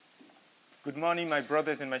Good morning, my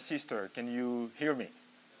brothers and my sister. Can you hear me?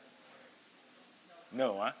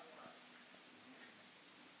 No, huh?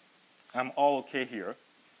 I'm all okay here.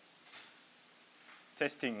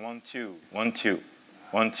 Testing 1, 2, 1, 2,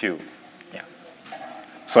 1, 2. Yeah.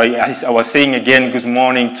 So I was saying again, good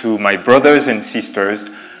morning to my brothers and sisters.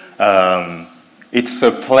 It's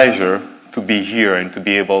a pleasure to be here and to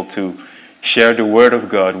be able to share the Word of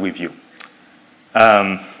God with you.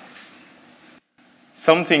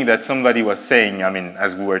 Something that somebody was saying,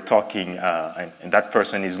 as we were talking, and that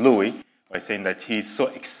person is Louis, was saying that he's so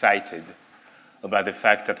excited about the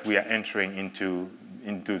fact that we are entering into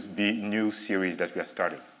the new series that we are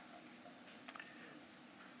starting.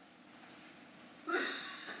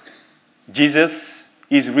 Jesus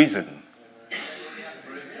is risen.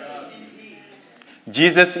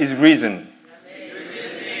 Jesus is risen.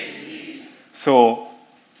 So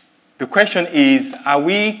the question is, are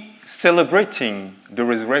we celebrating the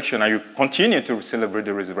resurrection? Are you continuing to celebrate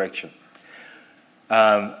the resurrection?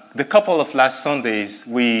 The couple of last Sundays,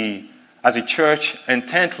 we, as a church,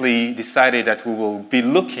 intently decided that we will be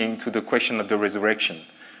looking to the question of the resurrection.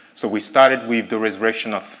 So we started with the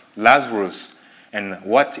resurrection of Lazarus and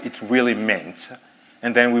what it really meant.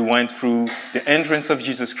 And then we went through the entrance of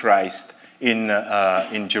Jesus Christ in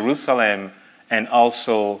Jerusalem, and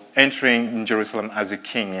also entering in Jerusalem as a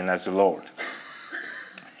king and as a Lord.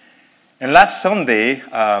 And last Sunday,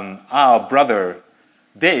 our brother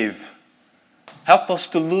Dave helped us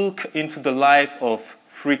to look into the life of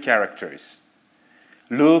three characters.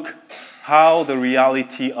 Look how the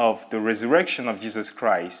reality of the resurrection of Jesus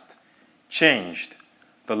Christ changed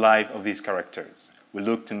the life of these characters. We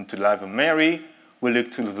looked into the life of Mary, we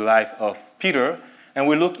looked to the life of Peter, and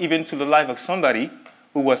we looked even to the life of somebody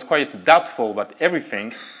who was quite doubtful about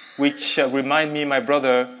everything, which remind me of my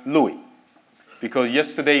brother Louis. Because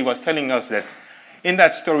yesterday he was telling us that in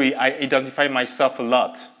that story I identify myself a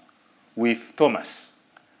lot with Thomas.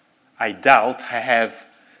 I doubt,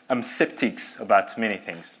 I'm skeptic about many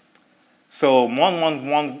things. So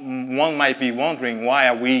one might be wondering, why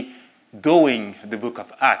are we doing the book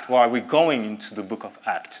of Acts? Why are we going into the book of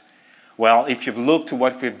Acts? Well, if you've looked to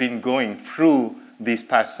what we've been going through these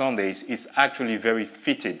past Sundays, it's actually very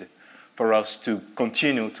fitted for us to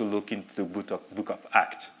continue to look into the book of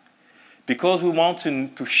Acts. Because we want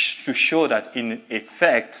to show that in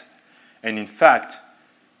effect, and in fact,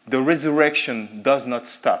 the resurrection does not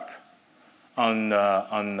stop on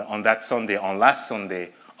that Sunday, on last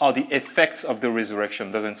Sunday, or the effects of the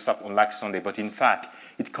resurrection doesn't stop on last Sunday, but in fact,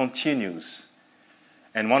 it continues.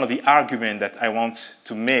 And one of the arguments that I want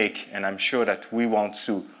to make, and I'm sure that we want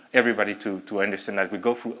everybody to understand as we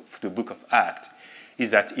go through the book of Acts,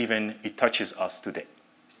 is that even it touches us today.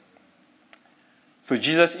 So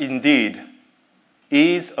Jesus indeed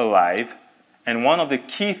is alive, and one of the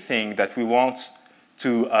key things that we want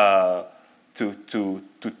to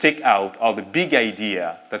take out, or the big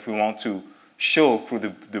idea that we want to show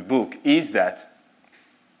through the book, is that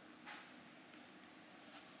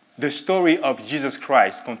the story of Jesus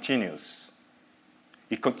Christ continues.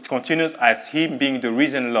 It continues as Him being the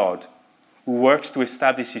risen Lord who works to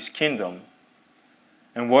establish His kingdom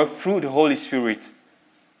and work through the Holy Spirit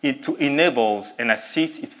to enable and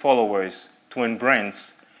assist its followers to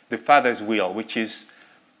embrace the Father's will, which is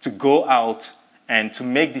to go out and to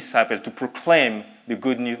make disciples, to proclaim the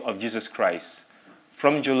good news of Jesus Christ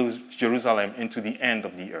from Jerusalem into the end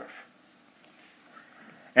of the earth.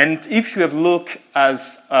 And if you have looked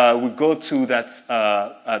as we go to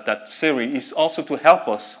that series, it's also to help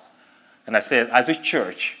us, and I said as a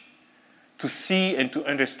church, to see and to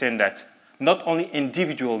understand that not only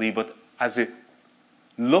individually but as a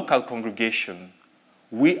local congregation,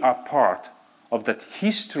 we are part of that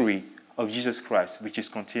history of Jesus Christ, which is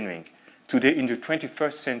continuing today in the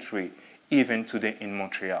 21st century, even today in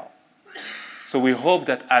Montreal. So we hope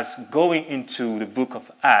that as going into the book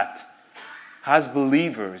of Acts, as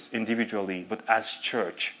believers individually, but as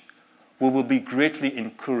church, we will be greatly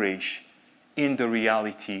encouraged in the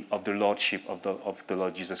reality of the Lordship of the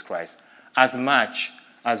Lord Jesus Christ, as much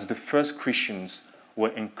as the first Christians were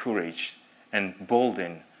encouraged and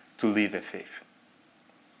boldened to live a faith.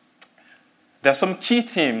 There are some key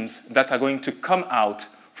themes that are going to come out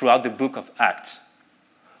throughout the book of Acts.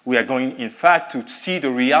 We are going, in fact, to see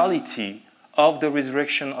the reality of the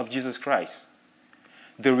resurrection of Jesus Christ.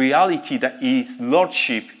 The reality that His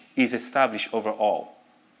Lordship is established over all.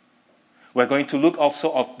 We're going to look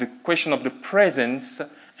also at the question of the presence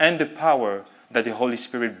and the power that the Holy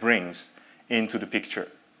Spirit brings into the picture.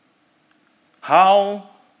 How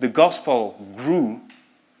the gospel grew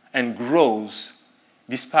and grows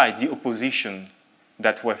despite the opposition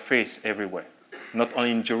that were faced everywhere. not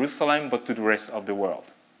only in Jerusalem, but to the rest of the world.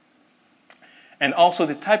 And also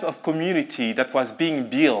the type of community that was being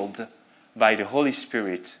built by the Holy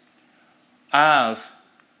Spirit as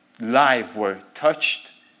lives were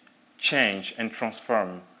touched, changed, and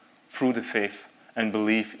transformed through the faith and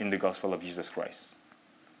belief in the gospel of Jesus Christ.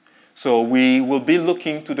 So we will be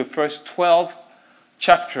looking to the first 12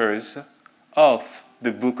 chapters of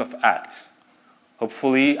the book of Acts.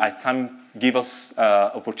 Hopefully, as time gives us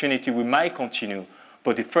opportunity, we might continue.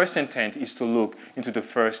 But the first intent is to look into the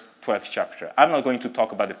first 12 chapter. I'm not going to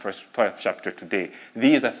talk about the first 12 chapter today.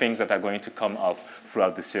 These are things that are going to come up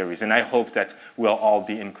throughout the series. And I hope that we'll all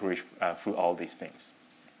be encouraged through all these things.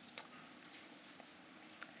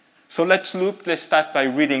 So let's start by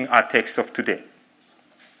reading our text of today.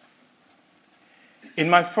 In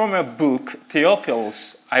my former book,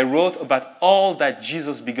 Theophilus, I wrote about all that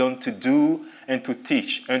Jesus began to do and to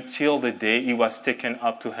teach until the day he was taken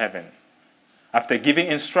up to heaven, after giving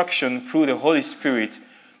instruction through the Holy Spirit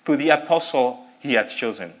to the apostle he had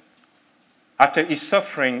chosen. After his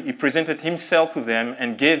suffering, he presented himself to them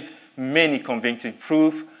and gave many convincing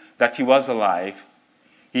proof that he was alive.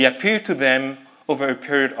 He appeared to them over a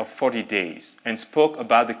period of 40 days and spoke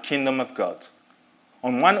about the kingdom of God.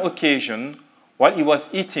 On one occasion, while he was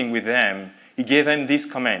eating with them, he gave them this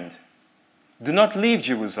command: "Do not leave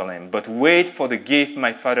Jerusalem, but wait for the gift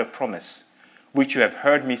my Father promised, which you have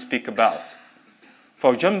heard me speak about.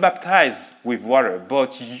 For John baptized with water,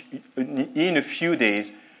 but in a few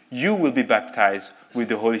days you will be baptized with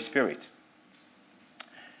the Holy Spirit."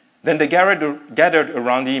 Then they gathered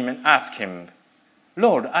around him and asked him,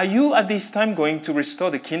 "Lord, are you at this time going to restore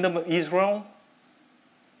the kingdom of Israel?"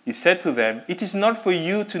 He said to them, "It is not for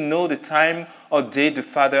you to know the time or day the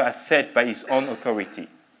Father has set by his own authority.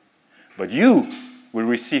 But you will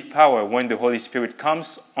receive power when the Holy Spirit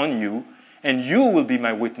comes on you, and you will be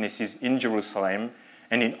my witnesses in Jerusalem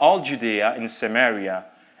and in all Judea and Samaria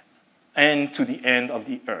and to the end of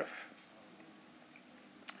the earth."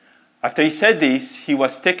 After he said this, he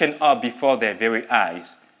was taken up before their very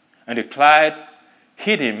eyes, and a cloud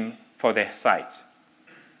hid him from their sight.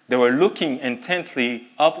 They were looking intently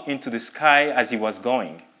up into the sky as he was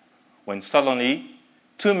going, when suddenly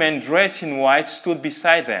 2 men dressed in white stood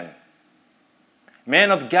beside them.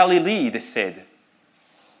 "Men of Galilee," they said,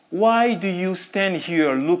 "why do you stand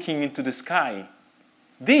here looking into the sky?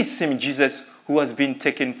 This same Jesus who has been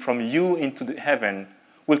taken from you into the heaven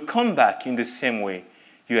will come back in the same way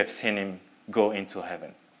you have seen him go into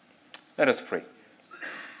heaven." Let us pray.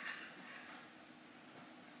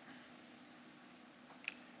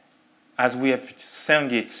 As we have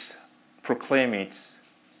sung it, proclaim it,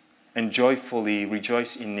 and joyfully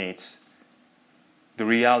rejoice in it, the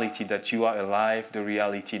reality that you are alive, the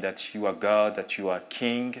reality that you are God, that you are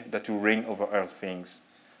King, that you reign over all things.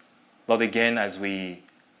 Lord, again, as we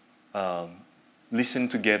listen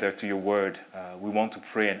together to your word, we want to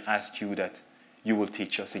pray and ask you that you will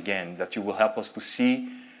teach us again, that you will help us to see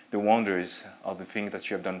the wonders of the things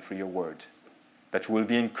that you have done through your word, that we will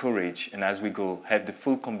be encouraged, and as we go, have the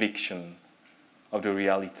full conviction of the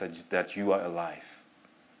reality that you are alive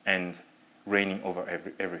and reigning over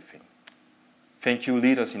everything. Thank you.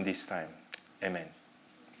 Lead us in this time. Amen.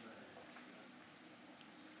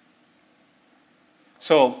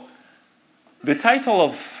 So, the title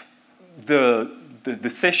of the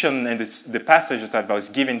session and the passage that I was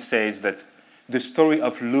given says that the story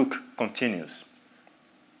of Luke continues.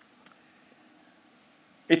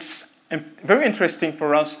 It's very interesting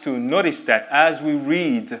for us to notice that as we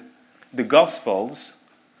read the Gospels,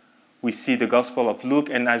 we see the Gospel of Luke,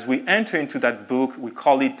 and as we enter into that book, we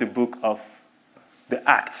call it the book of the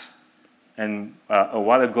Acts. And a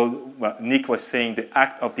while ago, Nick was saying the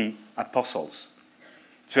Act of the Apostles.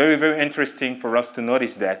 It's very, very interesting for us to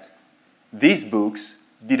notice that these books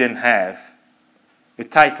didn't have a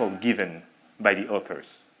title given by the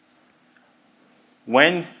authors.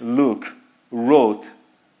 When Luke wrote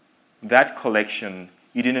that collection,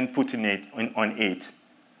 he didn't put on it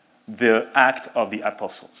the Act of the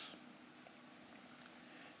Apostles.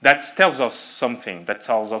 That tells us something. That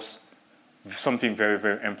tells us something very,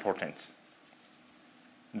 very important.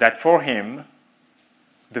 That for him,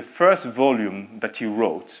 the first volume that he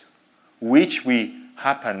wrote, which we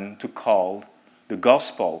happen to call the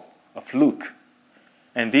Gospel of Luke,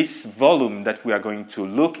 and this volume that we are going to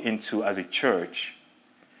look into as a church,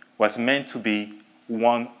 was meant to be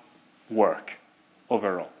one work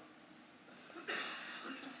overall.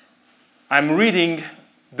 I'm reading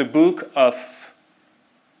the book of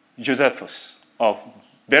Josephus, or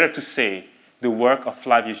better to say, the work of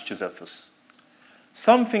Flavius Josephus.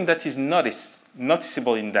 Something that is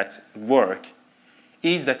noticeable in that work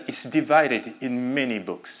is that it's divided in many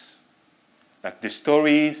books, like the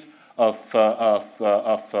stories of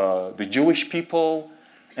the Jewish people,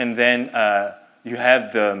 and then you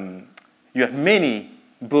have many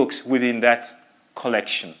books within that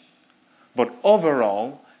collection. But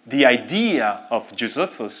overall, the idea of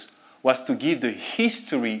Josephus was to give the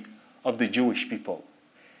history of the Jewish people.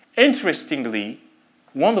 Interestingly,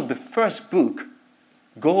 one of the first books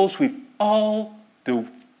goes with all the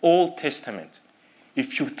Old Testament.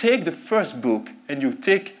 If you take the first book and you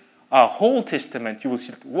take our whole Testament, you will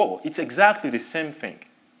see, whoa, it's exactly the same thing.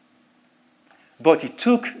 But he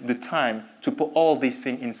took the time to put all these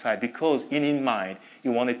things inside because in his mind, he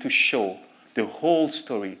wanted to show the whole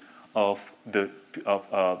story of the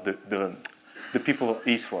people of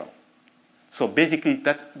Israel. So basically,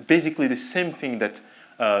 that's basically the same thing that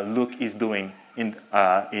Luke is doing in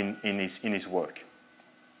his work.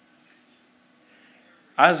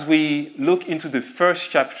 As we look into the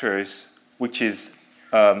first chapters, which is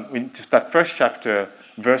into that first chapter,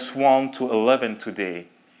 verse 1 to 11 today,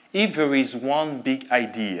 if there is one big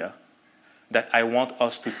idea that I want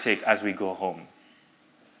us to take as we go home,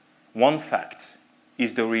 one fact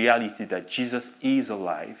is the reality that Jesus is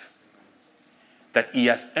alive, that he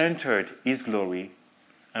has entered his glory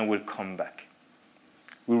and will come back.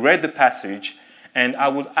 We read the passage, and I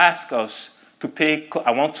would ask us to pay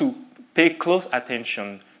close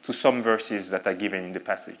attention to some verses that are given in the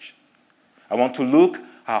passage. I want to look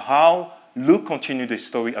at how Luke continued the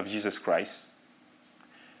story of Jesus Christ,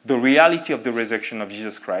 the reality of the resurrection of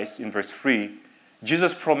Jesus Christ. In verse 3,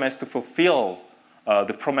 Jesus promised to fulfill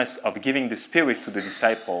the promise of giving the Spirit to the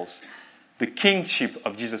disciples, the kingship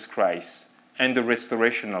of Jesus Christ, and the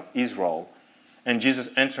restoration of Israel, and Jesus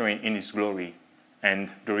entering in his glory,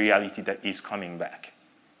 and the reality that he's coming back.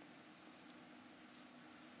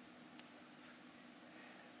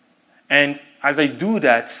 And as I do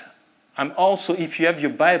that, I'm also, if you have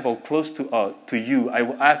your Bible close to you, I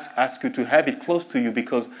will ask you to have it close to you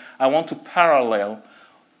because I want to parallel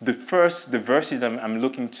the verses I'm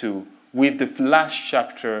looking to with the last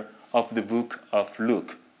chapter of the book of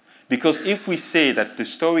Luke. Because if we say that the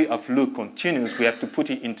story of Luke continues, we have to put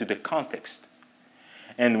it into the context.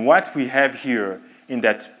 And what we have here in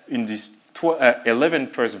this 11th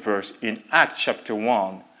first verse in Acts chapter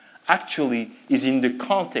 1 actually is in the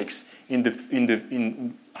context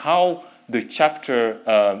in how the chapter,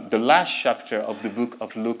 the last chapter of the book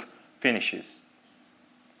of Luke finishes.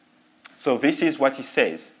 So this is what he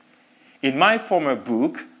says. In my former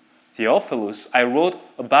book, Theophilus, I wrote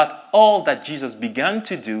about all that Jesus began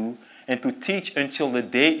to do and to teach until the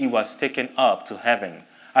day he was taken up to heaven,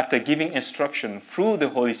 after giving instruction through the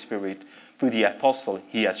Holy Spirit to the apostle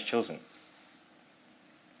he has chosen.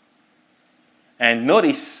 And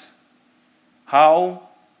notice how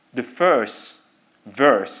the first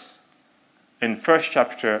verse in first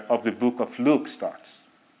chapter of the book of Luke starts.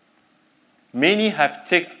 Many have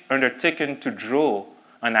undertaken to draw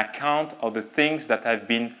an account of the things that have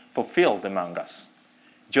been fulfilled among us,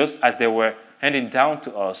 just as they were handed down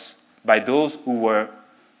to us by those who were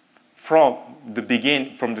from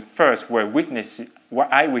the first were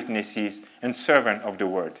eyewitnesses and servants of the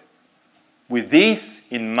word. With this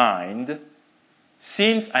in mind,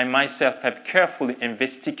 since I myself have carefully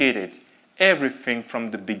investigated everything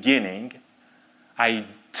from the beginning, I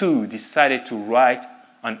too decided to write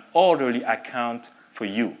an orderly account for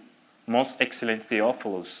you, most excellent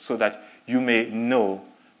Theophilus, so that you may know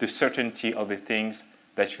the certainty of the things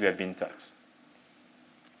that you have been taught.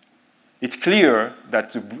 It's clear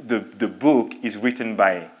that the book is written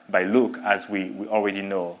by Luke, as we already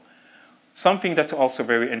know. Something that's also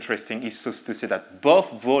very interesting is to say that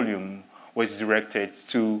both volumes was directed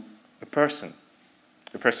to a person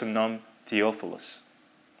named Theophilus.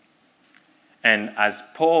 And as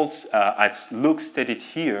Luke stated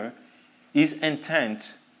here, his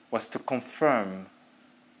intent was to confirm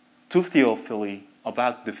to Theophilus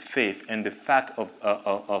about the faith and the fact of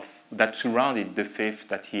that surrounded the faith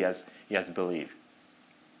that he has believed.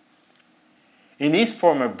 In his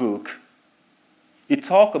former book, he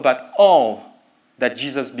talked about all that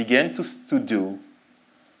Jesus began to do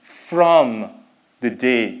from the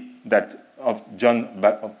day of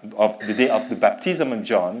the baptism of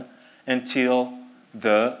John until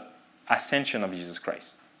the ascension of Jesus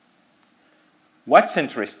Christ. What's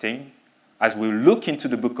interesting, as we look into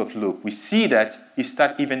the book of Luke, we see that he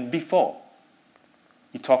starts even before.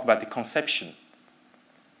 He talks about the conception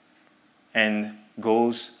and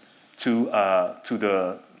goes to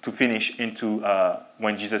finish into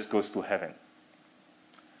when Jesus goes to heaven.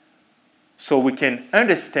 So we can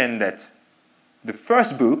understand that the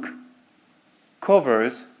first book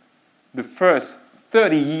covers the first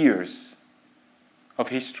 30 years of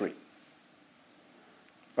history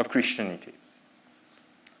of Christianity.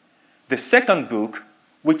 The second book,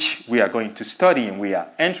 which we are going to study and we are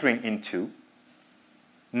entering into,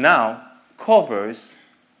 now covers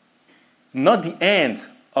not the end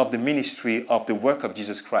of the ministry of the work of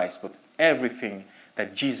Jesus Christ, but everything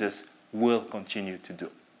that Jesus will continue to do.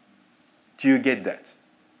 Do you get that?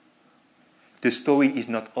 The story is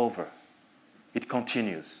not over. It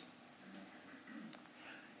continues.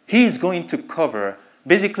 He is going to cover,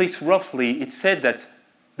 basically it's roughly, it said that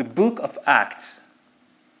the book of Acts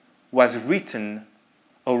was written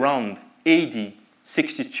around AD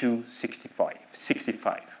 62, 65.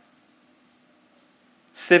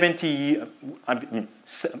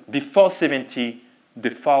 'Before 70,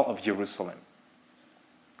 the fall of Jerusalem.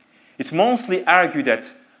 It's mostly argued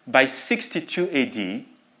that by 62 AD,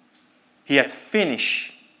 he had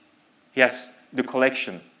finished, he has the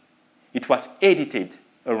collection. It was edited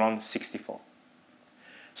around 64.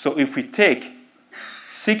 So if we take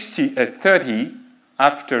 30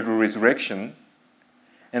 after the resurrection,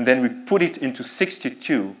 and then we put it into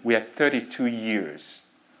 62, we have 32 years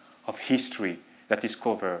of history that is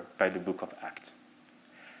covered by the book of Acts.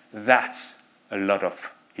 That's a lot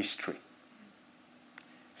of history.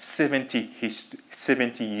 70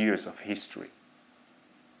 years of history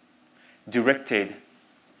directed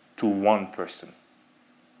to one person,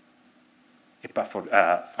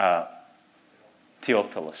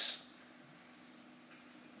 Theophilus.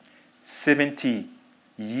 70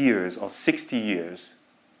 years or 60 years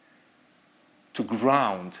to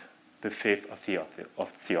ground the faith of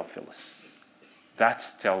Theophilus.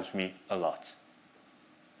 That tells me a lot.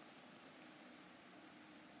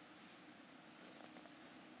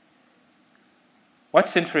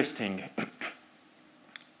 What's interesting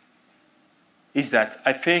is that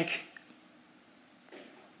I think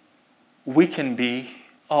we can be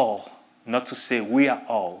all, not to say we are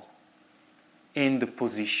all, in the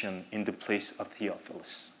position, in the place of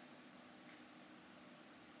Theophilus.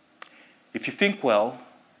 If you think well,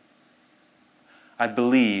 I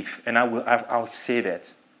believe, and I'll say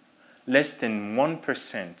that, less than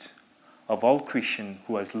 1% of all Christians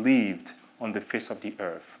who has lived on the face of the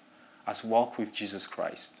earth has walked with Jesus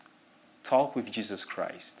Christ, talked with Jesus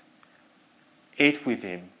Christ, ate with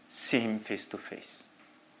him, see him face to face.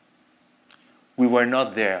 We were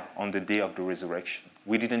not there on the day of the resurrection.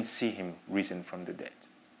 We didn't see him risen from the dead.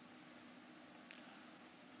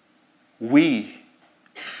 We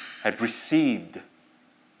had received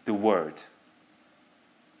the word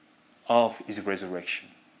of his resurrection.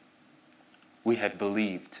 We have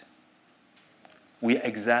believed. We are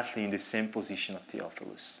exactly in the same position of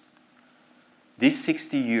Theophilus. These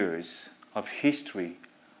 60 years of history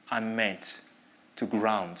are meant to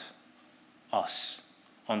ground us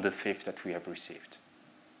on the faith that we have received.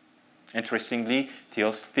 Interestingly,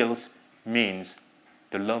 Theophilus means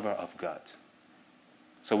the lover of God.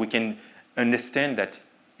 So we can understand that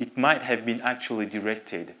it might have been actually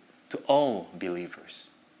directed to all believers.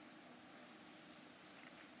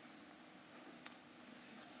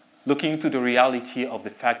 Looking to the reality of the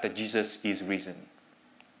fact that Jesus is risen.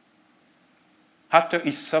 After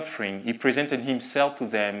his suffering, he presented himself to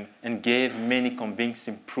them and gave many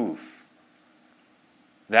convincing proof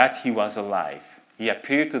that he was alive. He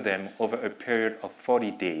appeared to them over a period of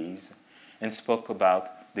 40 days and spoke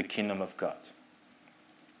about the kingdom of God.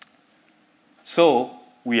 So,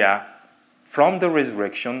 we are from the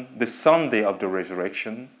resurrection, the Sunday of the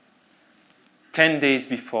resurrection, 10 days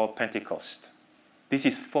before Pentecost. This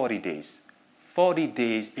is 40 days. 40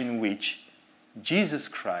 days in which Jesus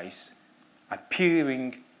Christ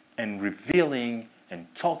appearing and revealing and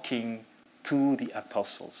talking to the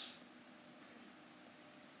apostles.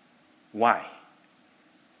 Why?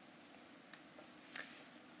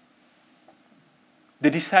 The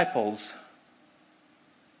disciples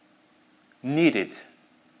needed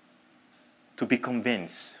to be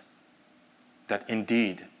convinced that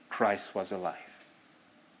indeed Christ was alive.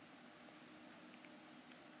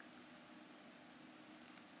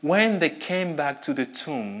 When they came back to the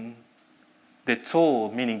tomb, they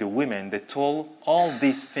told, meaning the women, they told all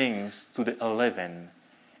these things to the 11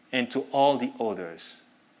 and to all the others.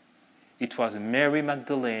 It was Mary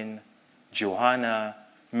Magdalene, Joanna,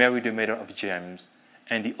 Mary the mother of James,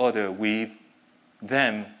 and the other with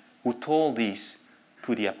them who told this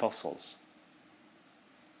to the apostles.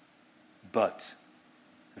 But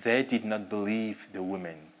they did not believe the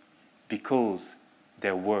women because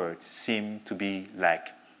their words seemed to be like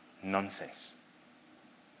nonsense.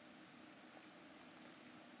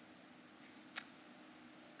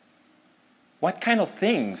 What kind of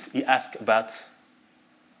things, he asked about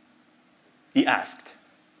He asked.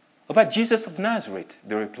 About Jesus of Nazareth,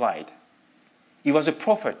 they replied. He was a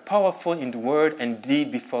prophet, powerful in the word and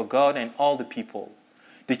deed before God and all the people.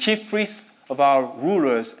 The chief priests of our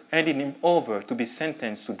rulers handed him over to be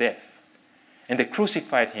sentenced to death. And they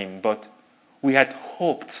crucified him, but we had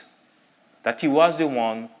hoped that he was the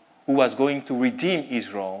one who was going to redeem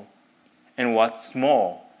Israel. And what's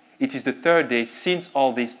more, it is the third day since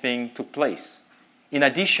all these things took place. In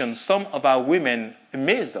addition, some of our women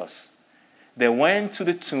amazed us. They went to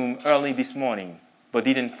the tomb early this morning, but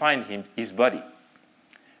didn't find his body.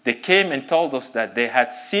 They came and told us that they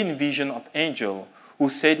had seen vision of angel who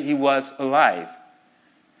said he was alive.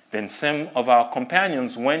 Then some of our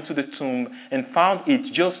companions went to the tomb and found it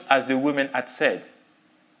just as the women had said,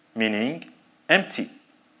 meaning empty,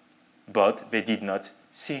 but they did not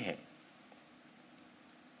see him.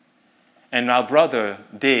 And our brother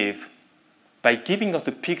Dave, by giving us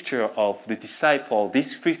the picture of the disciple,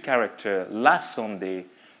 this three character, last Sunday,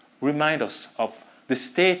 remind us of the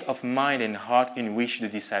state of mind and heart in which the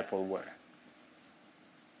disciples were.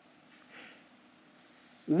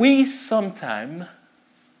 We sometimes,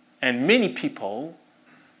 and many people,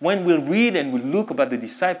 when we read and we look about the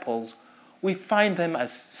disciples, we find them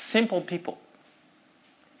as simple people.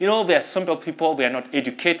 They are simple people, they are not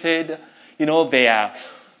educated, they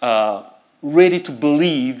are ready to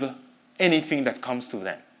believe anything that comes to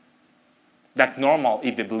them. That's normal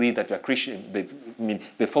if they believe that they're Christian,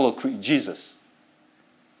 they follow Jesus.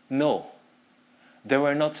 No, they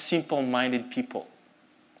were not simple-minded people.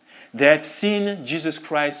 They have seen Jesus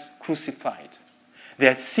Christ crucified. They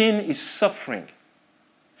have seen his suffering.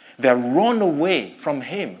 They have run away from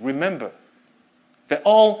him. Remember, they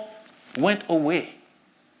all went away.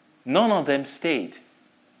 None of them stayed.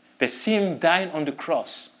 They see him dying on the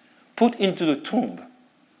cross, put into the tomb.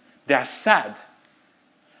 They are sad.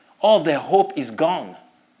 All their hope is gone.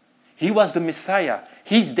 He was the Messiah.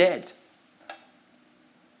 He's dead.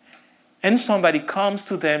 And somebody comes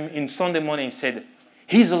to them in Sunday morning and said,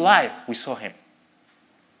 he's alive. We saw him.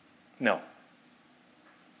 No.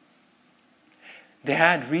 They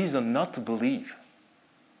had reason not to believe.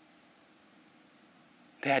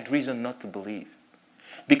 They had reason not to believe.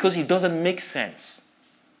 Because it doesn't make sense.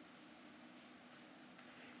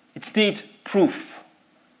 It needs proof.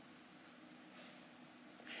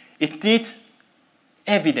 It needs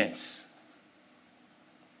evidence.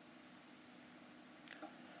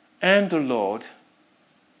 And the Lord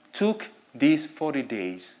took these 40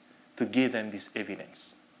 days to give them this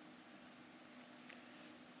evidence.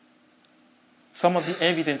 Some of the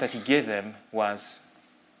evidence that he gave them was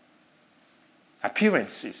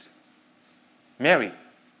appearances. Mary,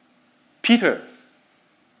 Peter,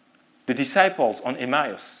 the disciples on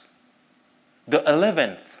Emmaus, the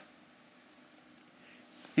 11th.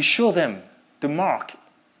 He showed them the mark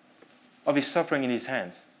of his suffering in his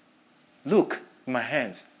hands. Look in my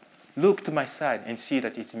hands. Look to my side and see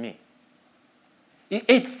that it's me. He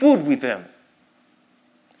ate food with them.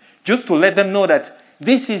 Just to let them know that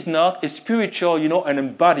this is not a spiritual, an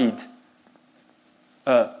embodied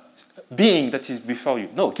being that is before you.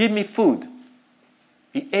 No, give me food.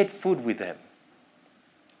 He ate food with them.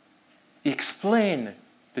 He explained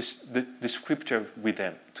the scripture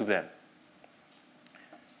to them.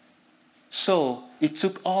 So it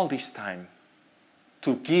took all this time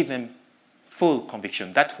to give them full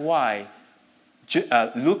conviction. That's why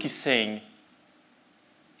Luke is saying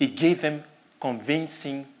he gave them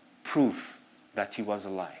convincing proof that he was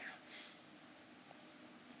alive.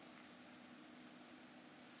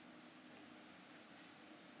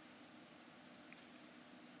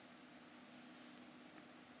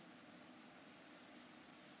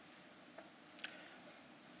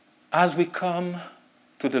 As we come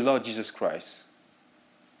to the Lord Jesus Christ,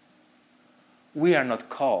 we are not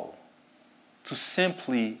called to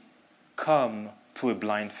simply come to a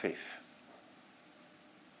blind faith,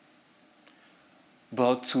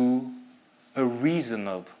 but to a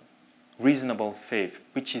reasonable faith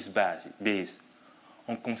which is based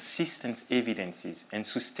on consistent evidences and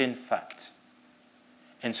sustained facts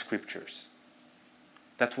and scriptures.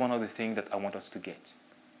 That's one of the things that I want us to get.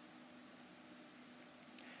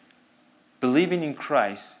 Believing in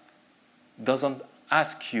Christ doesn't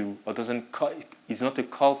ask you or is not a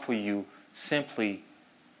call for you simply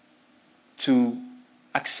to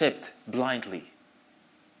accept blindly.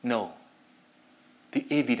 No. The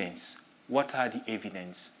evidence. What are the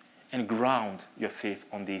evidence? And ground your faith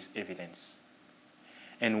on these evidence.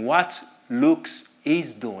 And what Luke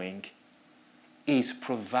is doing is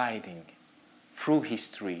providing through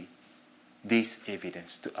history this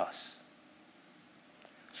evidence to us.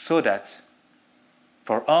 So that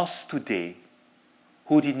for us today,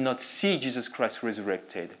 who did not see Jesus Christ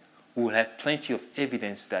resurrected will have plenty of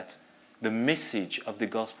evidence that the message of the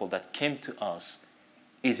gospel that came to us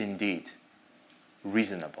is indeed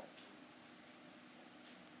reasonable.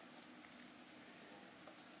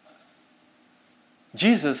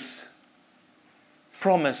 Jesus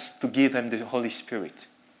promised to give them the Holy Spirit.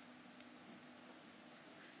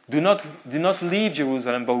 Do not leave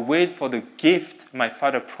Jerusalem, but wait for the gift my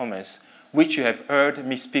Father promised, which you have heard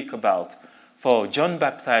me speak about. For John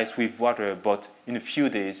baptized with water, but in a few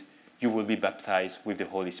days you will be baptized with the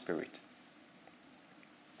Holy Spirit.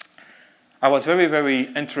 I was found it very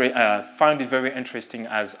interesting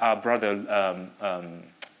as our brother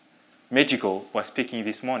Mejigo was speaking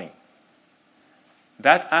this morning.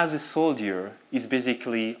 That as a soldier is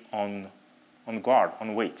basically on guard,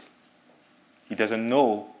 on wait. He doesn't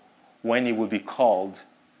know when he will be called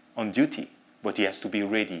on duty, but he has to be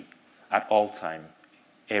ready at all time,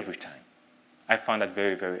 every time. I found that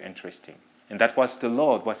very, very interesting. And that was the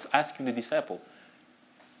Lord was asking the disciple,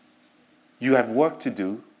 you have work to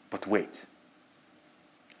do, but wait.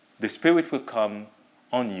 The Spirit will come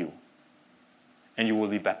on you, and you will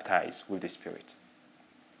be baptized with the Spirit.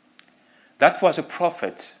 That was a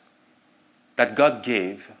prophet that God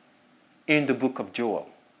gave in the book of Joel.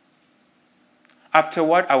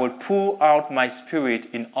 Afterward, I will pour out my Spirit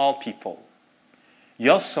in all people.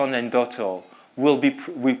 Your son and daughter will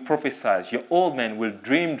prophesy. Your old men will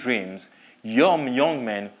dream dreams. Your young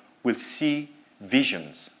men will see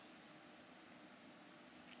visions.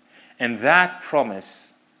 And that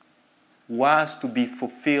promise was to be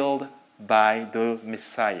fulfilled by the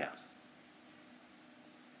Messiah.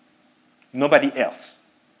 Nobody else.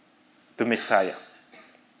 The Messiah.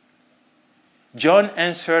 John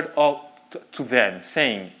answered to them,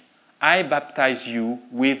 saying, I baptize you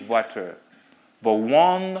with water, but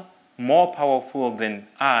one more powerful than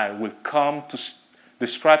I will come, to the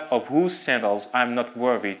strap of whose sandals I am not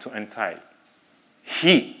worthy to untie.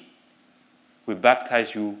 He will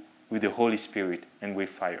baptize you with the Holy Spirit and with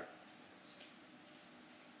fire.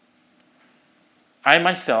 I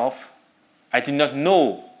myself, I did not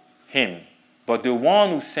know him, but the one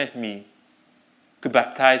who sent me to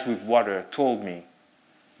baptize with water told me,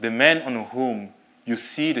 the man on whom you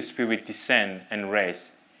see the Spirit descend and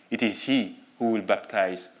rest, it is he who will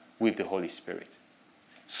baptize with the Holy Spirit.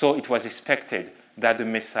 So it was expected that the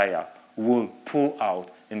Messiah will pour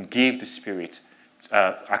out and give the Spirit,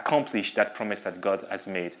 accomplish that promise that God has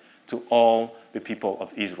made to all the people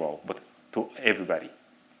of Israel, but to everybody.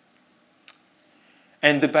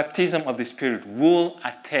 And the baptism of the Spirit will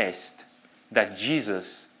attest that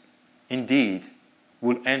Jesus indeed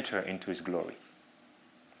will enter into his glory.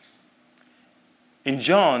 In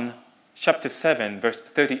John chapter 7, verse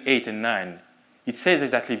 38 and 9, it says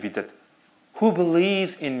exactly that, who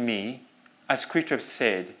believes in me, as Scripture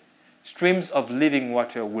said, streams of living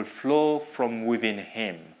water will flow from within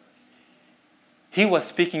him. He was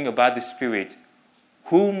speaking about the Spirit,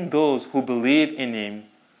 whom those who believe in him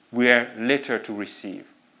were later to receive.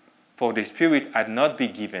 For the Spirit had not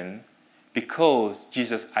been given because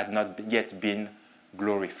Jesus had not yet been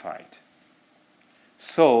glorified.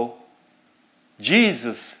 So,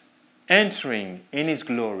 Jesus entering in his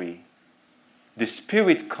glory, the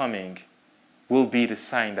Spirit coming, will be the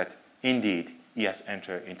sign that indeed he has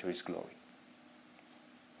entered into his glory.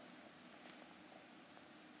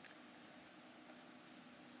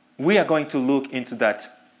 We are going to look into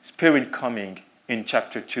that Spirit coming in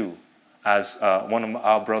chapter 2, as one of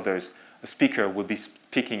our brothers, a speaker, will be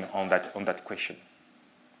speaking on that question.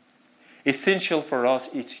 Essential for us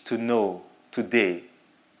is to know today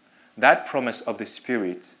that promise of the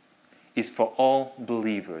Spirit is for all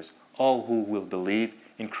believers, all who will believe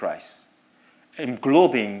in Christ,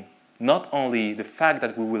 englobing not only the fact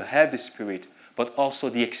that we will have the Spirit, but also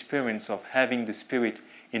the experience of having the Spirit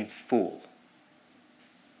in full.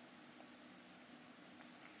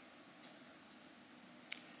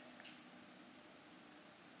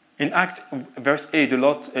 In Acts verse 8, the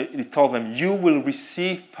Lord told them, you will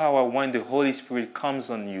receive power when the Holy Spirit comes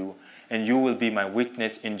on you, and you will be my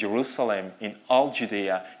witness in Jerusalem, in all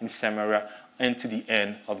Judea, in Samaria, and to the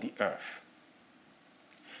end of the earth.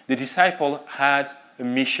 The disciple had a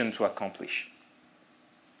mission to accomplish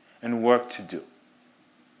and work to do.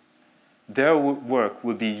 Their work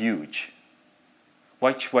will be huge,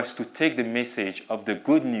 which was to take the message of the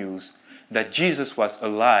good news that Jesus was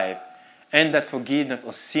alive and that forgiveness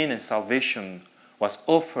of sin and salvation was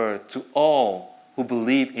offered to all who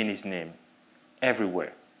believe in his name,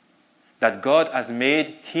 everywhere. That God has made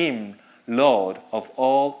him Lord of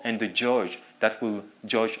all and the judge that will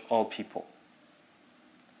judge all people.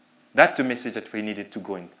 That's the message that we needed to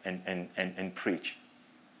go and preach.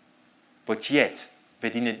 But yet,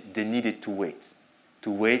 they needed to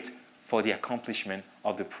wait for the accomplishment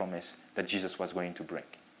of the promise that Jesus was going to bring.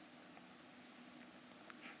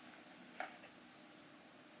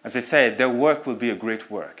 As I said, their work will be a great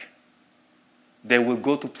work. They will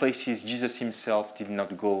go to places Jesus himself did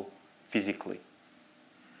not go physically.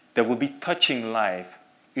 They will be touching life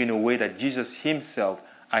in a way that Jesus himself,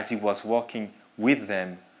 as he was walking with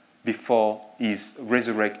them before his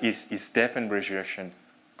death and resurrection,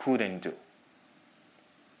 couldn't do.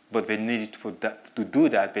 But they needed to do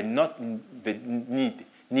that. They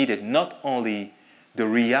needed not only the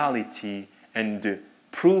reality and the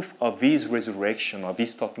proof of his resurrection, of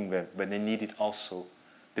his talking with them, but they needed also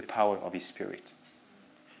the power of his Spirit.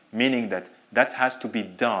 Meaning that has to be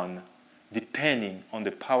done depending on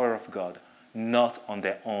the power of God, not on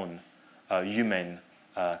their own human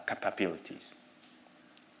capabilities.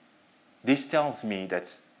 This tells me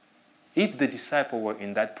that if the disciples were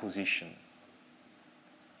in that position,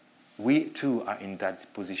 we too are in that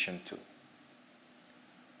position too.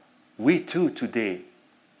 We too today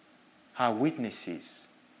are witnesses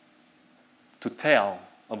to tell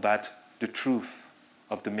about the truth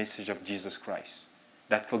of the message of Jesus Christ,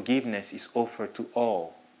 that forgiveness is offered to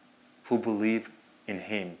all who believe in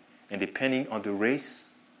him, and depending on the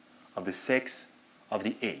race, of the sex, of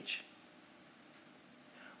the age.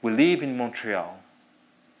 We live in Montreal,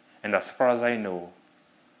 and as far as I know,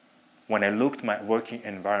 when I looked at my working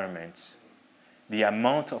environment, the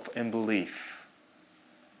amount of unbelief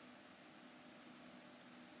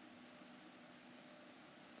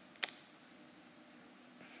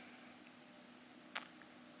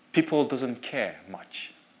people doesn't care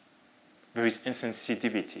much. There is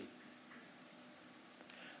insensitivity.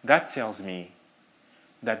 That tells me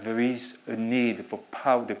that there is a need for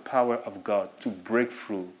the power of God to break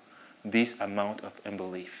through this amount of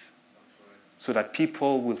unbelief, so that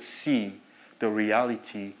people will see the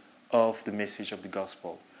reality of the message of the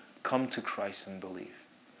gospel. Come to Christ and believe.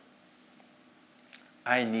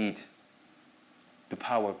 I need the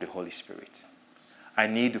power of the Holy Spirit. I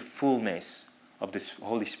need the fullness of the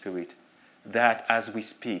Holy Spirit that, as we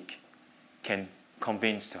speak, can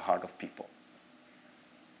convince the heart of people.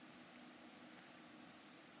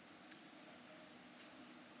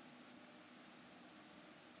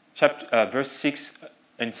 Verse 6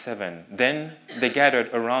 and 7. Then they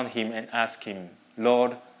gathered around him and asked him,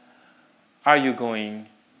 Lord, are you going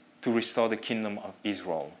to restore the kingdom of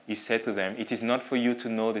Israel? He said to them, it is not for you to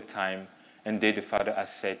know the time and day the Father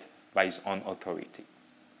has set by his own authority.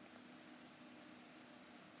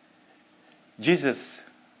 Jesus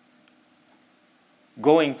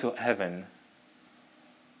going to heaven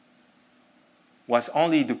was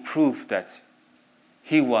only the proof that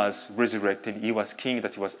he was resurrected, he was king,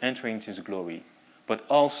 that he was entering into his glory, but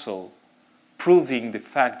also proving the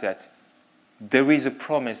fact that there is a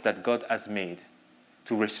promise that God has made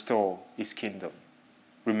to restore his kingdom.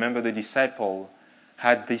 Remember, the disciple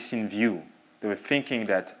had this in view. They were thinking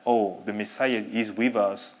that, the Messiah is with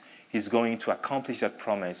us, he's going to accomplish that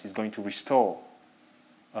promise, he's going to restore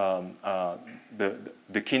the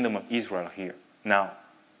kingdom of Israel here, now,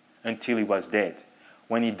 until he was dead.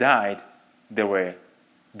 When he died, they were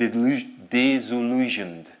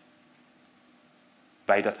disillusioned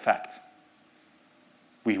by that fact.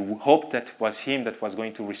 We hoped that it was him that was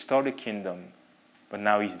going to restore the kingdom, but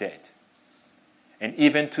now he's dead. And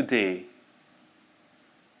even today,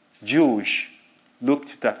 Jews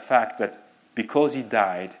looked at that fact that because he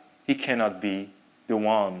died, he cannot be the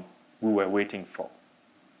one we were waiting for.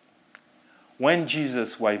 When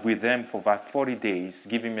Jesus was with them for about 40 days,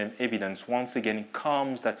 giving them evidence, once again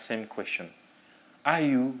comes that same question. Are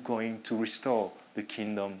you going to restore the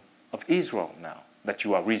kingdom of Israel now that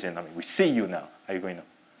you are risen? We see you now. Are you going to?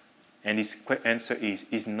 And his answer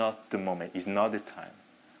is not the moment, is not the time,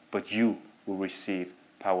 but you will receive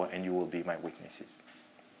power and you will be my witnesses.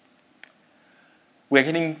 We're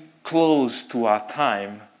getting close to our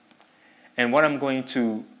time, and what I'm going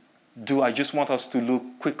to do, I just want us to look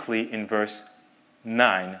quickly in verse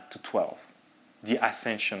 9 to 12, the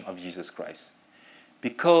ascension of Jesus Christ.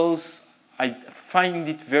 Because I find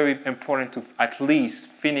it very important to at least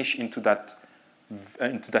finish into that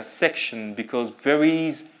section, because there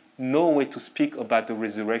is no way to speak about the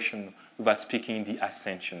resurrection without speaking the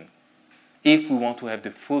ascension, if we want to have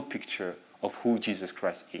the full picture of who Jesus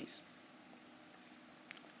Christ is.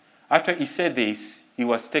 After he said this, he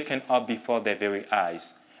was taken up before their very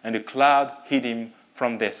eyes, and a cloud hid him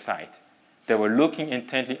from their sight. They were looking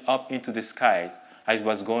intently up into the sky as he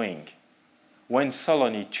was going. When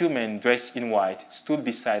suddenly 2 men dressed in white stood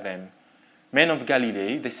beside them. Men of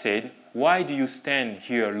Galilee, they said, why do you stand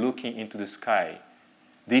here looking into the sky?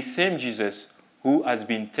 This same Jesus who has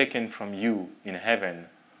been taken from you in heaven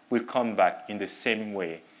will come back in the same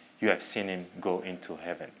way you have seen him go into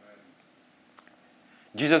heaven.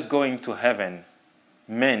 Jesus going to heaven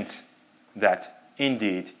meant that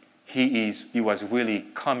indeed he was really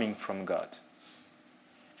coming from God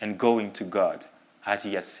and going to God as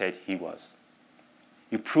he has said he was.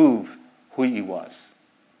 He proved who he was.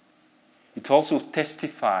 It also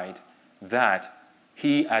testified that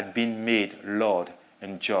he had been made Lord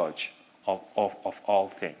and Judge of all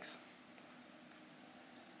things.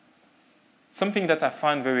 Something that I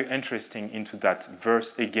find very interesting into that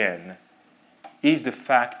verse again is the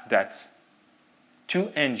fact that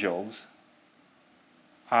two angels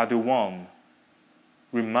are the one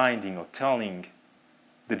reminding or telling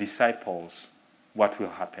the disciples what will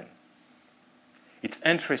happen. It's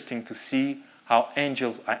interesting to see how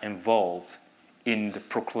angels are involved in the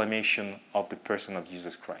proclamation of the person of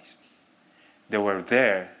Jesus Christ. They were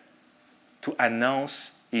there to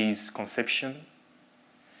announce his conception.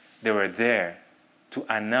 They were there to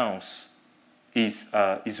announce his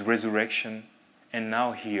resurrection, and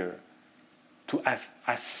now here to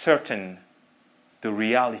ascertain the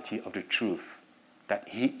reality of the truth that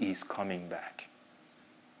he is coming back.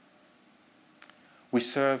 We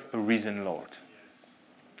serve a risen Lord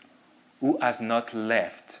who has not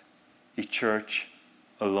left a church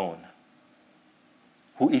alone,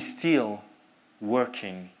 who is still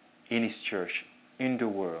working in his church, in the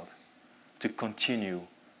world, to continue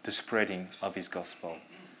the spreading of his gospel.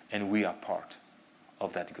 And we are part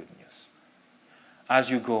of that good news. As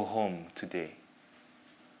you go home today,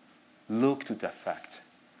 look to that fact.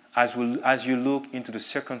 As you look into the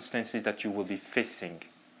circumstances that you will be facing,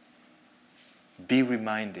 be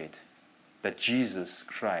reminded that Jesus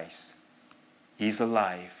Christ is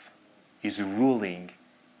alive, is ruling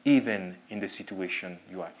even in the situation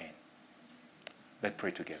you are in. Let's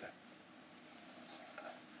pray together.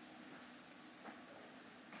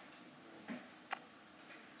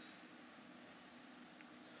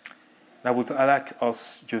 Now, would I like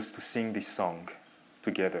us just to sing this song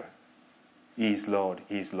together. He is Lord,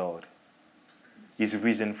 He is Lord. He is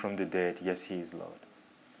risen from the dead, yes, He is Lord.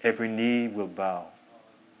 Every knee will bow,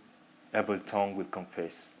 every tongue will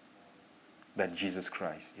confess that Jesus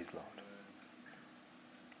Christ is Lord.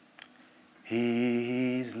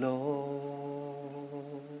 He is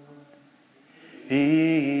Lord,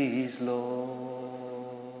 He is Lord.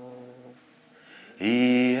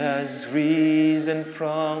 He has risen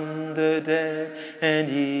from the dead, and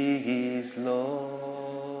He is Lord.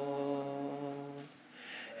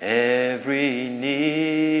 Every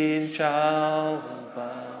knee shall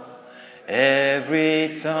bow,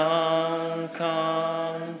 every tongue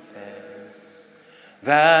confess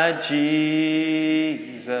that Jesus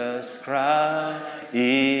Christ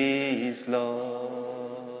is Lord.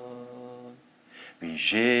 Oui,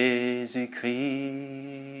 Jésus-Christ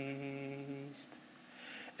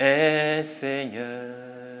est Seigneur.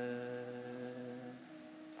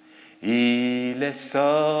 Il est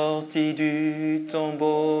sorti du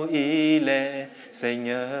tombeau, il est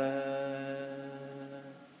Seigneur.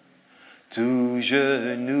 Tout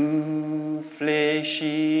genou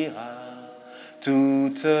fléchira,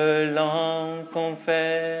 toute langue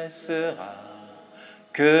confessera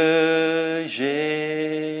que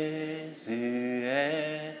Jésus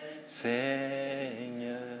est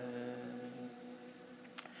Seigneur.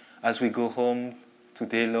 As we go home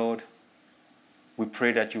today, Lord, we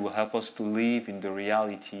pray that you will help us to live in the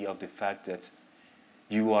reality of the fact that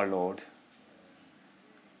you are Lord.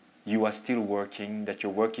 You are still working, that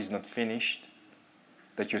your work is not finished,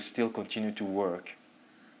 that you still continue to work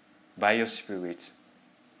by your Spirit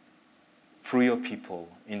through your people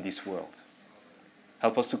in this world.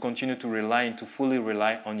 Help us to continue to rely and to fully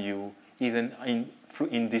rely on you even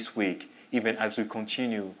in this week, even as we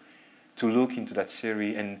continue to look into that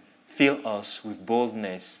series, and fill us with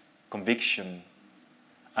boldness, conviction,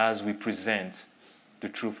 as we present the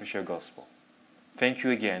truth of your gospel. Thank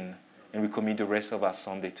you again, and we commit the rest of our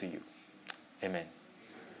Sunday to you. Amen.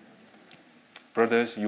 Brothers, you